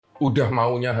Udah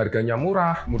maunya harganya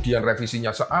murah, kemudian revisinya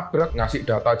seabrek, ngasih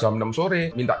data jam 6 sore,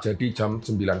 minta jadi jam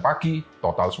 9 pagi,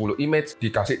 total 10 image,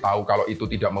 dikasih tahu kalau itu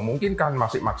tidak memungkinkan,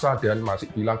 masih maksa dan masih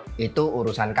bilang, itu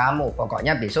urusan kamu,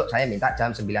 pokoknya besok saya minta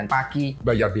jam 9 pagi.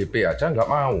 bayar DP aja nggak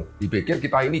mau. Dipikir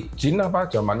kita ini jin apa,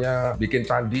 zamannya bikin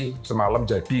candi semalam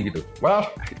jadi gitu. Wah,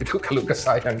 itu kalau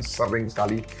kesah yang sering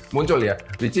sekali muncul ya,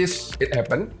 which is it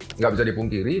happen, nggak bisa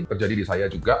dipungkiri, terjadi di saya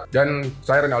juga. Dan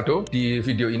saya Ronaldo, di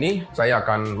video ini saya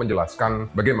akan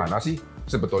menjelaskan bagaimana sih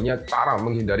sebetulnya cara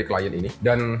menghindari klien ini,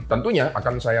 dan tentunya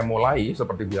akan saya mulai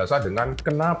seperti biasa dengan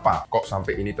kenapa kok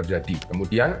sampai ini terjadi.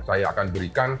 Kemudian saya akan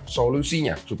berikan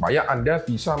solusinya supaya Anda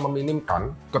bisa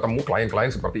meminimkan ketemu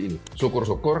klien-klien seperti ini.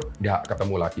 Syukur-syukur nggak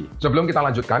ketemu lagi. Sebelum kita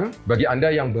lanjutkan, bagi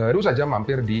Anda yang baru saja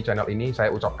mampir di channel ini,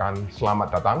 saya ucapkan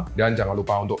selamat datang dan jangan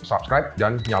lupa untuk subscribe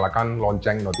dan nyalakan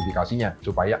lonceng notifikasinya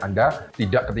supaya Anda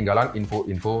tidak ketinggalan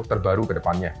info-info terbaru ke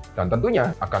depannya. Dan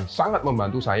tentunya akan sangat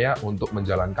membantu saya untuk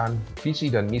menjalankan visi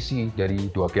dan misi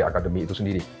dari 2G Academy itu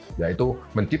sendiri, yaitu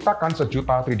menciptakan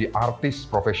sejuta 3D artis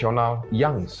profesional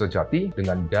yang sejati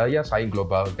dengan daya saing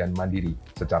global dan mandiri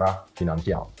secara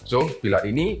finansial. So, bila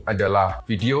ini adalah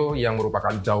video yang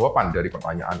merupakan jawaban dari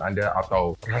pertanyaan Anda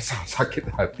atau rasa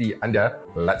sakit hati Anda,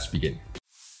 let's begin.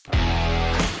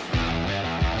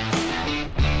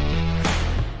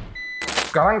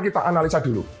 Sekarang kita analisa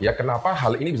dulu, ya kenapa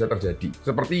hal ini bisa terjadi.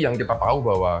 Seperti yang kita tahu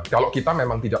bahwa kalau kita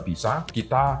memang tidak bisa,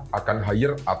 kita akan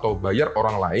hire atau bayar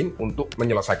orang lain untuk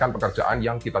menyelesaikan pekerjaan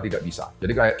yang kita tidak bisa.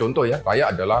 Jadi kayak contoh ya,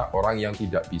 saya adalah orang yang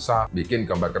tidak bisa bikin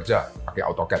gambar kerja pakai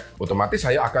AutoCAD. Otomatis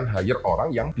saya akan hire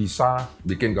orang yang bisa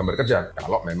bikin gambar kerja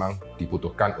kalau memang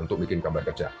dibutuhkan untuk bikin gambar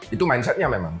kerja. Itu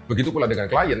mindsetnya memang. Begitu pula dengan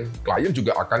klien. Klien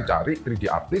juga akan cari 3D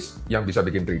artist yang bisa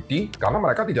bikin 3D karena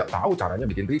mereka tidak tahu caranya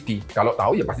bikin 3D. Kalau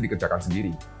tahu ya pasti dikerjakan sendiri.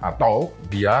 Atau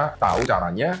dia tahu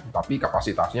caranya tapi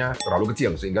kapasitasnya terlalu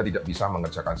kecil sehingga tidak bisa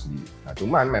mengerjakan sendiri. Nah,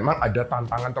 cuman memang ada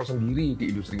tantangan tersendiri di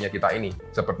industrinya kita ini.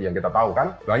 Seperti yang kita tahu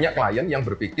kan, banyak klien yang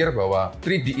berpikir bahwa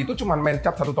 3D itu cuma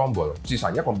mencet satu tombol,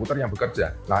 sisanya komputer yang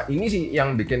bekerja. Nah, ini sih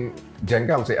yang bikin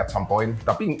jengkel sih at some point,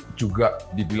 tapi juga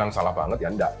dibilang salah banget ya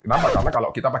enggak. Kenapa? Karena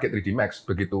kalau kita pakai 3D Max,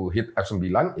 begitu hit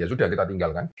F9 ya sudah kita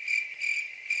tinggalkan.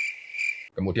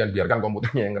 Kemudian biarkan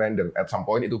komputernya yang render, at some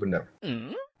point itu benar.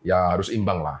 Ya harus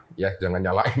imbang lah, ya jangan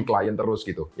nyalain klien terus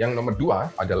gitu. Yang nomor dua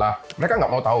adalah mereka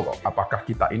nggak mau tahu kok apakah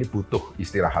kita ini butuh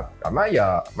istirahat. Karena ya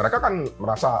mereka kan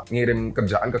merasa ngirim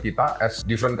kerjaan ke kita as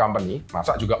different company,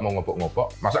 masa juga mau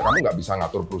ngobok-ngobok, masa kamu nggak bisa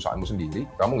ngatur perusahaanmu sendiri,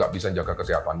 kamu nggak bisa jaga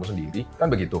kesehatanmu sendiri, kan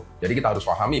begitu. Jadi kita harus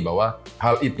pahami bahwa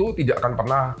hal itu tidak akan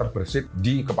pernah terbersit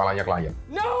di kepalanya klien.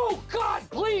 No, God,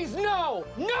 please, no,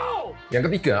 no! Yang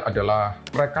ketiga adalah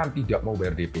mereka tidak mau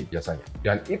bayar DP biasanya.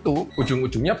 Dan itu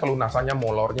ujung-ujungnya pelunasannya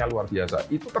molornya luar biasa.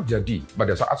 Itu terjadi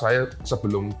pada saat saya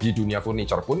sebelum di dunia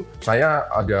furniture pun, saya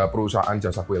ada perusahaan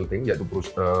jasa quilting, yaitu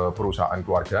perusahaan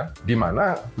keluarga, di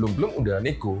mana belum udah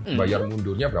nego, bayar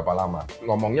mundurnya berapa lama.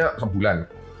 Ngomongnya sebulan.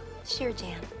 Sure,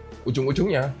 Jan.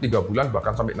 Ujung-ujungnya 3 bulan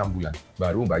bahkan sampai 6 bulan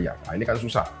baru bayar. Nah ini kan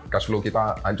susah, cash flow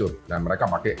kita hancur. Dan mereka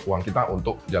pakai uang kita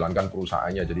untuk jalankan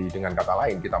perusahaannya. Jadi dengan kata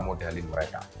lain kita modelin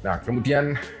mereka. Nah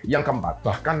kemudian yang keempat,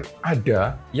 bahkan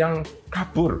ada yang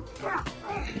kabur.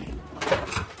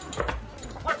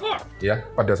 Ya,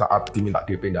 pada saat diminta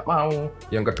DP nggak mau.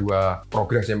 Yang kedua,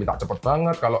 progresnya minta cepet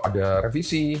banget. Kalau ada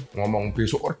revisi, ngomong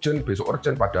besok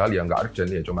urgent, padahal ya nggak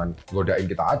urgent, ya cuman godain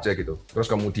kita aja gitu. Terus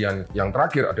kemudian yang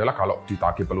terakhir adalah kalau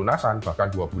ditagih pelunasan, bahkan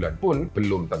 2 bulan pun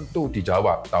belum tentu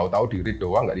dijawab. Tahu-tahu di read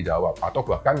doang nggak dijawab. Atau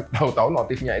bahkan tahu-tahu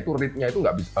notifnya itu, readnya itu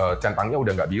nggak bisa, centangnya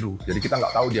udah nggak biru. Jadi kita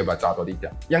nggak tahu dia baca atau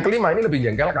tidak. Yang kelima ini lebih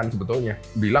jengkelkan sebetulnya.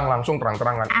 Bilang langsung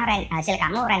terang-terangan. Hasil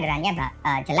kamu renderannya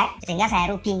jelek sehingga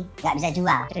saya rugi, nggak bisa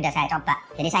jual. Itu udah saya coba,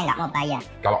 jadi saya nggak mau bayar.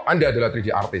 Kalau Anda adalah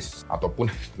 3D artist ataupun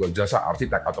jasa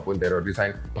arsitek ataupun interior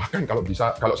design, bahkan kalau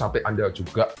bisa, kalau sampai Anda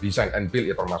juga design and build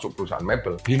ya termasuk perusahaan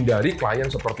mebel, hindari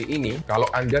klien seperti ini kalau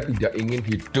Anda tidak ingin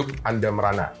hidup Anda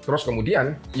merana. Terus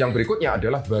kemudian yang berikutnya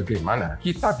adalah bagaimana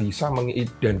kita bisa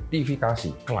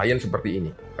mengidentifikasi klien seperti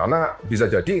ini. Karena bisa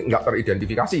jadi nggak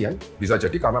teridentifikasi kan, bisa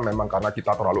jadi karena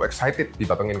kita terlalu excited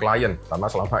didatengin klien, karena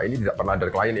selama ini tidak pernah ada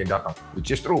klien yang datang, which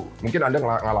is true. Mungkin Anda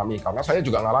ngalami, karena saya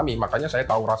juga ngalami, makanya saya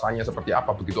tahu rasanya seperti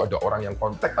apa begitu ada orang yang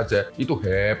kontak aja, itu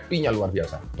happy-nya luar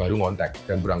biasa, baru ngontak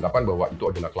dan beranggapan bahwa itu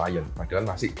adalah klien, padahal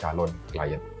masih calon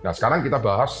klien. Nah sekarang kita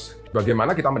bahas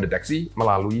bagaimana kita mendeteksi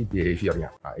melalui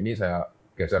behavior-nya. Nah ini saya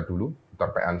geser dulu,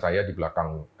 terpean saya di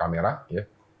belakang kamera, ya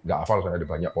nggak hafal, saya ada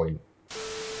banyak poin.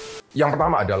 Yang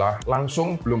pertama adalah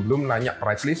langsung belum nanya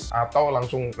price list atau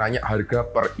langsung nanya harga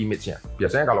per image-nya.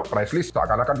 Biasanya kalau price list,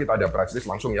 seakan-akan kita ada price list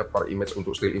langsung ya per image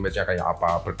untuk still image-nya kayak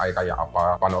apa, berkaya kayak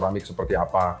apa, panoramik seperti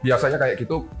apa. Biasanya kayak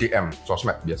gitu DM,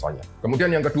 sosmed biasanya.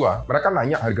 Kemudian yang kedua, mereka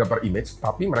nanya harga per image,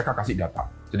 tapi mereka kasih data.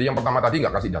 Jadi yang pertama tadi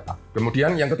nggak kasih data.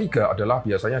 Kemudian yang ketiga adalah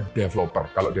biasanya developer.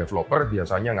 Kalau developer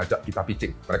biasanya ngajak kita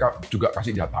pitching. Mereka juga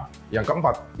kasih data. Yang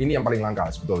keempat, ini yang paling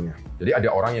langka sebetulnya. Jadi ada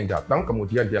orang yang datang,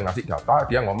 kemudian dia ngasih data,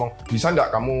 dia ngomong, bisa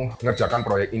nggak kamu ngerjakan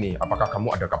proyek ini? Apakah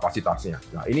kamu ada kapasitasnya?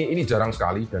 Nah ini jarang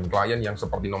sekali, dan klien yang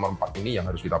seperti nomor 4 ini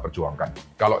yang harus kita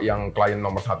perjuangkan. Kalau yang klien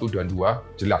nomor 1 dan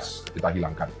 2, jelas kita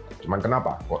hilangkan. Cuman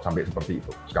kenapa kok sampai seperti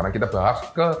itu? Sekarang kita bahas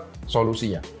ke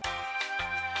solusinya.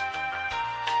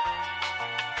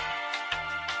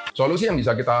 Solusi yang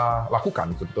bisa kita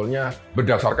lakukan sebetulnya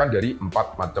berdasarkan dari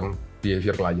 4 macam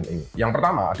behavior klien ini. Yang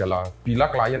pertama adalah bila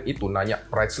klien itu nanya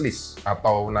price list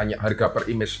atau nanya harga per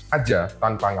image aja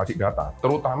tanpa ngasih data,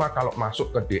 terutama kalau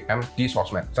masuk ke DM di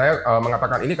sosmed. Saya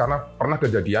mengatakan ini karena pernah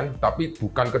kejadian, tapi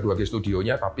bukan ke 2G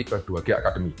Studionya, tapi ke 2G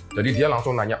Academy. Jadi dia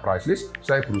langsung nanya price list,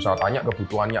 saya berusaha tanya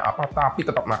kebutuhannya apa, tapi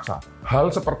tetap maksa. Hal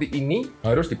seperti ini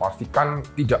harus dipastikan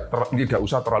tidak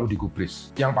usah terlalu digubris.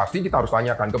 Yang pasti kita harus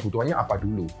tanyakan kebutuhannya apa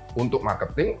dulu. Untuk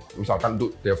marketing, misalkan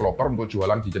untuk developer, untuk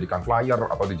jualan dijadikan flyer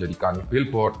atau dijadikan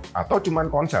billboard, atau cuman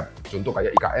konsep. Contoh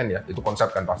kayak IKN ya, itu konsep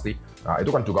kan pasti. Nah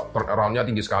itu kan juga turnaround-nya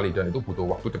tinggi sekali dan itu butuh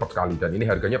waktu cepat sekali. Dan ini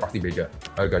harganya pasti beda.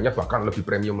 Harganya bahkan lebih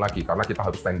premium lagi karena kita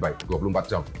harus standby 24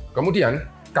 jam. Kemudian,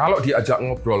 kalau diajak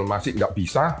ngobrol masih nggak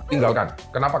bisa, tinggalkan.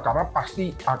 Kenapa? Karena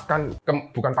pasti akan,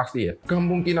 bukan pasti ya,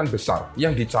 kemungkinan besar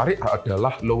yang dicari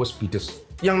adalah lowest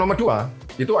bidders. Yang nomor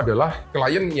 2, itu adalah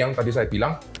klien yang tadi saya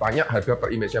bilang, tanya harga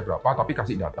per image-nya berapa, tapi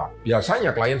kasih data.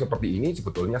 Biasanya klien seperti ini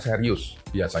sebetulnya serius.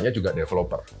 Biasanya juga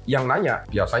developer. Yang nanya,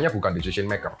 biasanya bukan decision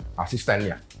maker,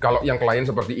 asistennya. Kalau yang klien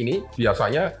seperti ini,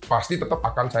 biasanya pasti tetap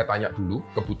akan saya tanya dulu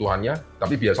kebutuhannya,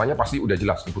 tapi biasanya pasti udah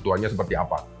jelas kebutuhannya seperti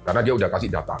apa. Karena dia udah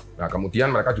kasih data. Nah, kemudian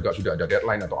mereka juga sudah ada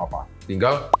deadline atau apa.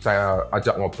 Tinggal saya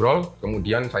ajak ngobrol,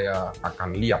 kemudian saya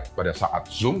akan lihat pada saat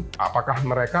Zoom, apakah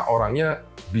mereka orangnya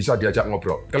bisa diajak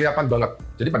ngobrol. Kelihatan banget.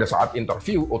 Jadi pada saat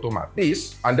interview,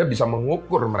 otomatis Anda bisa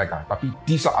mengukur mereka. Tapi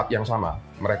di saat yang sama,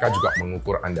 mereka juga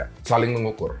mengukur Anda. Saling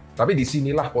mengukur. Tapi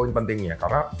disinilah poin pentingnya.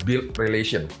 Karena build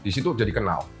relation. Di situ jadi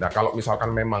kenal. Nah, kalau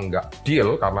misalkan memang nggak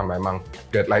deal, karena memang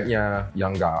deadline-nya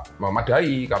yang nggak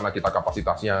memadai, karena kita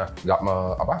kapasitasnya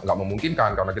nggak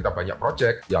memungkinkan, karena kita banyak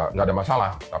project, ya nggak ada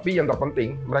masalah. Tapi yang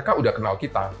terpenting, mereka udah kenal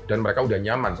kita, dan mereka udah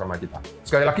nyaman sama kita.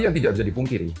 Sekali lagi yang tidak bisa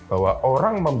dipungkiri, bahwa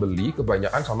orang membeli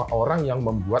kebanyakan sama orang yang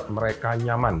membuat mereka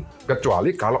nyaman.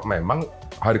 Kecuali kalau memang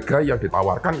harga yang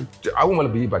ditawarkan jauh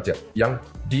melebihi budget yang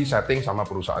di-setting sama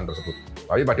perusahaan tersebut.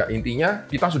 Tapi pada intinya,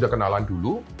 kita sudah kenalan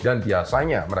dulu, dan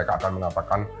biasanya mereka akan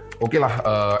mengatakan, oke lah,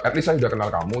 at least saya sudah kenal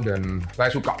kamu dan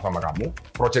saya suka sama kamu.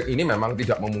 Project ini memang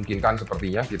tidak memungkinkan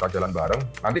sepertinya kita jalan bareng.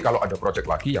 Nanti kalau ada project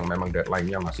lagi yang memang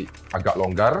deadline-nya masih agak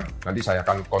longgar, nanti saya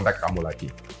akan kontak kamu lagi.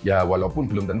 Ya, walaupun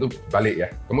belum tentu balik ya.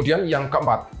 Kemudian yang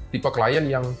keempat, tipe klien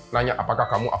yang nanya apakah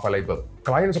kamu available.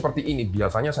 Klien seperti ini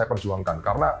biasanya saya perjuangkan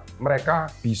karena mereka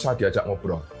bisa diajak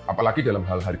ngobrol, apalagi dalam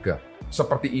hal harga.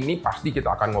 Seperti ini pasti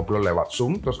kita akan ngobrol lewat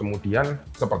Zoom, terus kemudian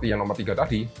seperti yang nomor 3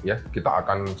 tadi, ya kita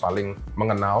akan saling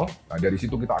mengenal. Nah, dari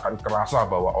situ kita akan kerasa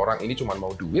bahwa orang ini cuma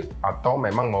mau duit atau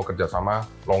memang mau kerjasama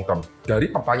long term. Dari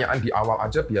pertanyaan di awal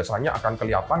aja biasanya akan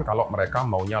kelihatan kalau mereka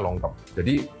maunya long term.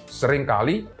 Jadi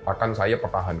seringkali akan saya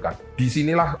pertahankan.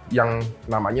 Disinilah yang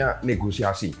namanya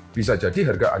negosiasi. Bisa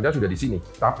jadi harga Anda sudah di sini,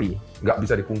 tapi nggak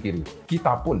bisa dipungkiri.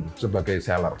 Kita pun sebagai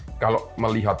seller, kalau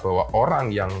melihat bahwa orang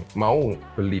yang mau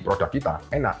beli produk kita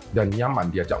enak dan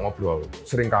nyaman diajak ngobrol,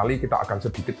 seringkali kita akan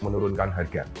sedikit menurunkan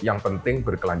harga. Yang penting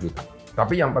berkelanjutan.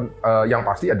 Tapi yang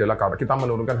pasti adalah karena kita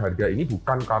menurunkan harga ini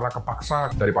bukan karena kepaksa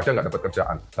daripada nggak dapat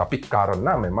kerjaan, tapi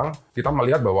karena memang kita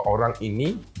melihat bahwa orang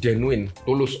ini genuine,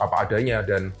 tulus apa adanya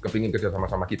dan kepingin kerja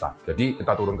sama-sama kita. Jadi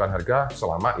kita turunkan harga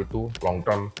selama itu long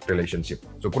term relationship.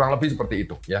 So, kurang lebih seperti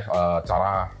itu ya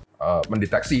cara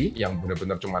mendeteksi yang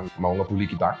benar-benar cuma mau ngebully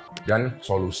kita dan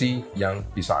solusi yang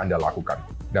bisa Anda lakukan.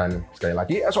 Dan sekali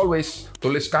lagi, as always,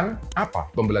 tuliskan apa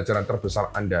pembelajaran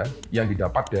terbesar Anda yang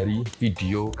didapat dari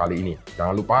video kali ini.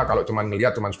 Jangan lupa kalau cuma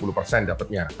ngelihat cuma 10%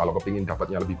 dapatnya. Kalau kepingin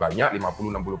dapatnya lebih banyak,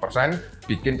 50-60%,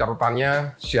 bikin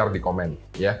catatannya, share di komen.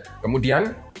 Ya. Kemudian,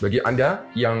 bagi Anda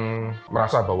yang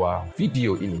merasa bahwa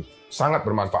video ini sangat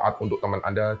bermanfaat untuk teman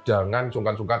Anda. Jangan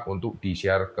sungkan-sungkan untuk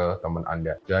di-share ke teman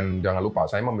Anda. Dan jangan lupa,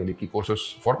 saya memiliki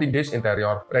kursus 14 Days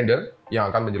Interior Render yang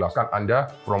akan menjelaskan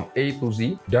Anda from A to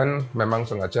Z, dan memang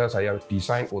sengaja saya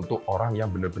desain untuk orang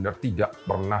yang benar-benar tidak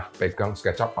pernah pegang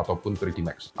SketchUp ataupun 3D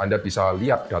Max. Anda bisa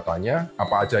lihat datanya,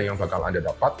 apa aja yang bakal Anda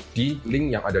dapat di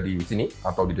link yang ada di sini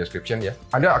atau di description ya.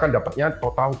 Anda akan dapatnya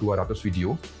total 200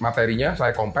 video. Materinya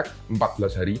saya compact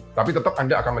 14 hari, tapi tetap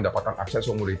Anda akan mendapatkan akses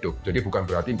seumur hidup. Jadi bukan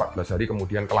berarti 14 hari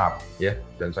kemudian kelar ya.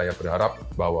 Dan saya berharap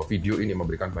bahwa video ini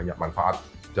memberikan banyak manfaat.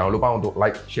 Jangan lupa untuk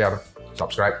like, share,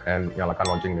 subscribe, and nyalakan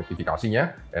lonceng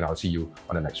notifikasinya, and I'll see you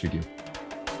on the next video.